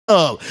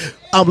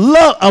of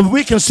love, of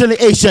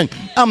reconciliation,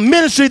 a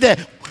ministry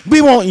that we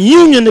want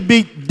union to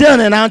be done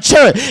in our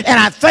church. And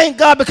I thank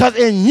God, because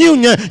in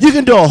union you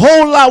can do a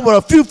whole lot with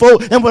a few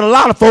folk and with a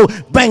lot of folk,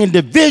 bringing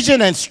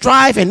division and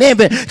strife and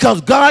envy, because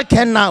God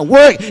cannot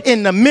work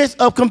in the midst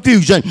of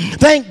confusion.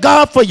 Thank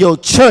God for your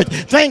church.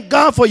 Thank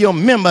God for your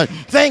members.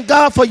 Thank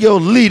God for your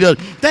leaders.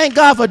 Thank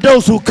God for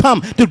those who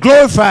come to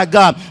glorify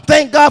God.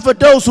 Thank God for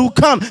those who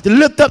come to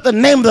lift up the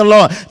name of the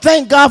Lord.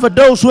 Thank God for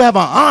those who have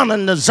an honor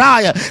and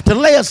desire to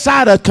lay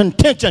aside a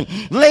contention,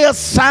 lay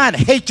aside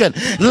hatred,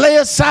 lay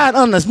aside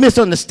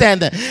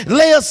misunderstanding,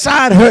 lay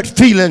aside hurt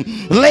feeling,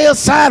 lay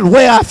aside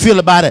where I feel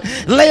about it,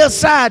 lay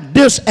aside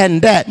this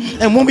and that.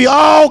 And when we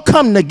all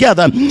come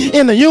together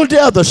in the unity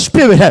of the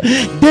Spirit,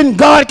 then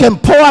God can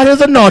pour out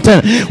his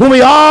anointing. When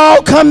we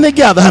all come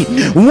together,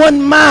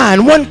 one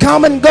mind, one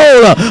common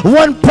goal,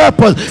 one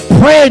purpose,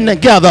 praying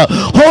together,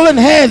 holding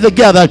hands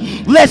together.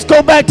 Let's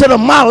go back to the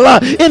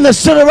model in the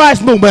civil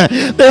rights movement.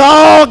 They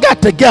all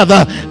got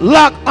together,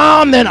 locked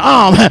arm in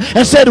arm,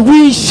 and said,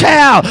 we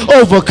shall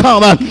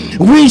overcome.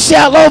 We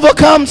shall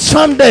overcome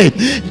someday.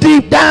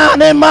 Deep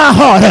down in my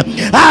heart,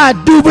 I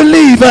do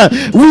believe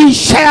we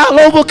shall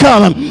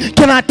overcome.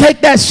 Can I take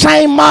that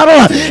same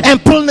model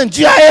and put it in the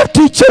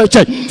G.I.F.T church?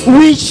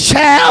 We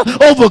shall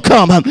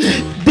overcome.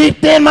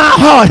 Deep in my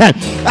heart,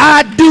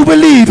 I do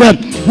believe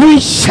we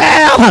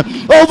shall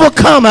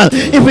overcome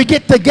if we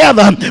get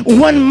together,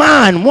 one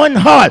mind, one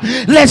heart.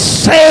 Let's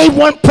save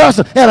one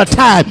person at a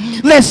time.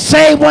 Let's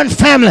save one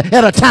family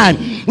at a time.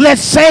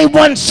 Let's save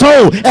one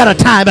soul at a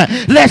time.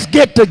 Let's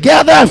get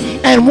together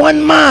and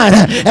one mind.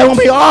 And when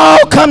we all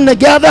come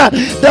together,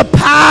 the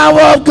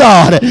power of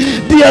God,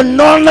 the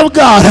anointing of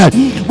God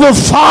will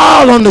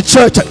fall on the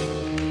church.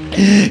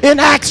 In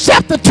Acts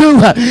chapter 2,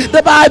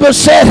 the Bible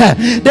said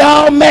they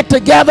all met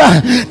together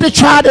to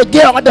try to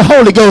get on the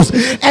Holy Ghost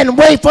and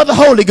wait for the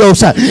Holy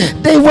Ghost.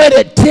 They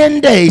waited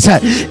 10 days.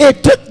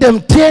 It took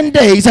them 10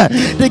 days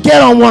to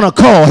get on one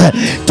accord.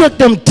 It took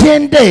them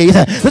 10 days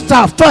to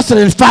start fussing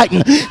and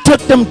fighting. It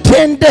took them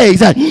 10 days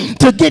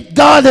to get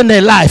God in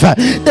their life.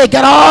 They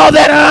got all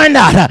that earned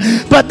out.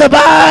 But the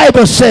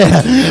Bible said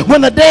when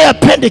the day of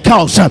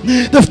Pentecost,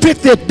 the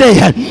 50th day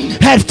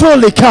had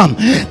fully come,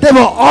 they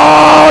were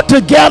all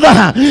together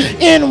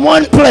in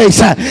one place.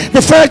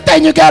 The first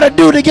thing you got to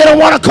do to get on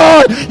one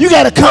accord, you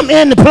got to come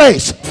in the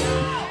place.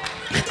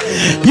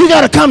 You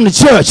got to come to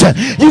church.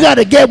 You got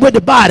to get with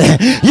the body.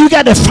 You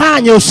got to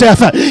find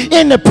yourself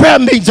in the prayer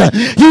meetings.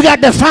 You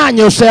got to find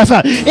yourself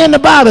in the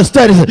Bible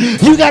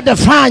studies. You got to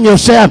find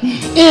yourself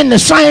in the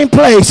same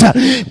place,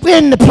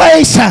 in the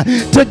place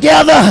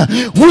together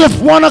with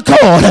one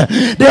accord.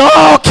 They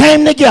all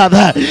came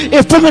together.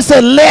 If someone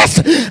said let's,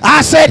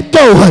 I said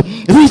go.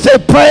 If we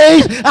said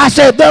praise, I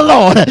said the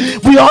Lord.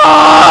 We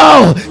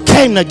all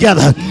came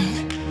together.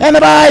 And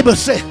the Bible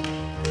said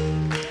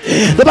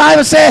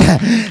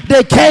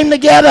they came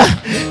together.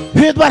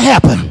 Here's what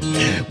happened.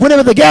 When they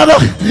were together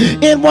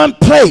in one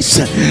place,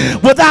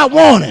 without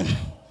warning,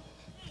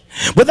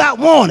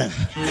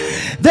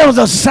 there was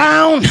a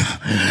sound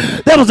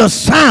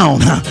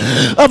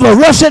of a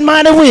rushing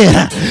mighty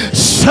wind.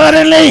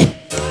 Suddenly,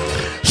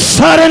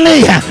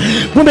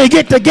 when we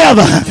get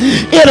together,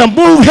 it'll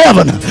move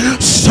heaven.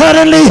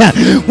 Suddenly,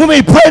 when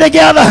we pray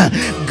together,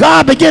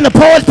 God began to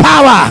pour his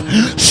power.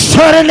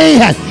 Suddenly,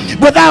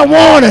 without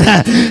warning,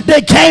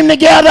 they came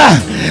together.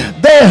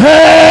 They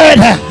heard.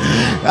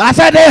 I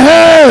said they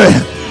heard.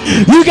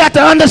 You got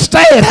to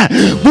understand,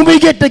 when we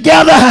get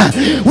together,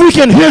 we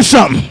can hear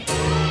something.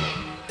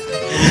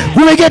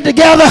 When we get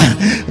together,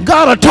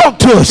 God will talk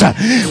to us.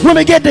 When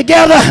we get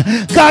together,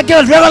 God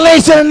gives us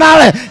revelation and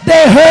knowledge.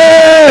 They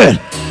heard.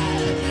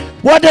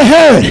 What they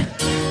heard?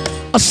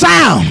 A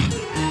sound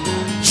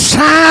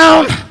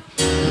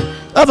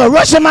of a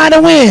rushing mighty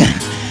wind.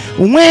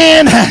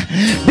 Wind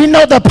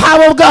denote the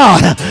power of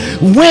God.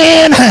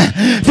 Wind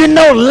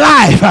denote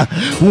life.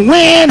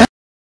 Wind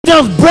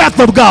denotes breath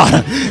of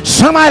God.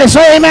 Somebody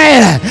say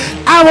amen.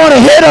 I want to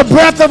hear the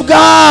breath of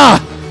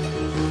God.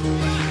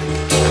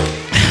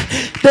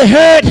 They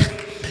heard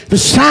the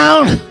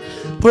sound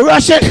of a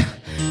rushing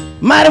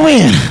mighty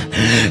wind.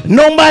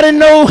 Nobody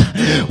knew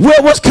where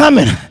it was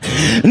coming.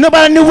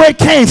 Nobody knew where it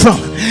came from.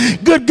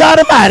 Good God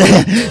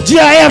Almighty.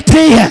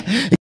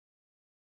 G.I.F.T.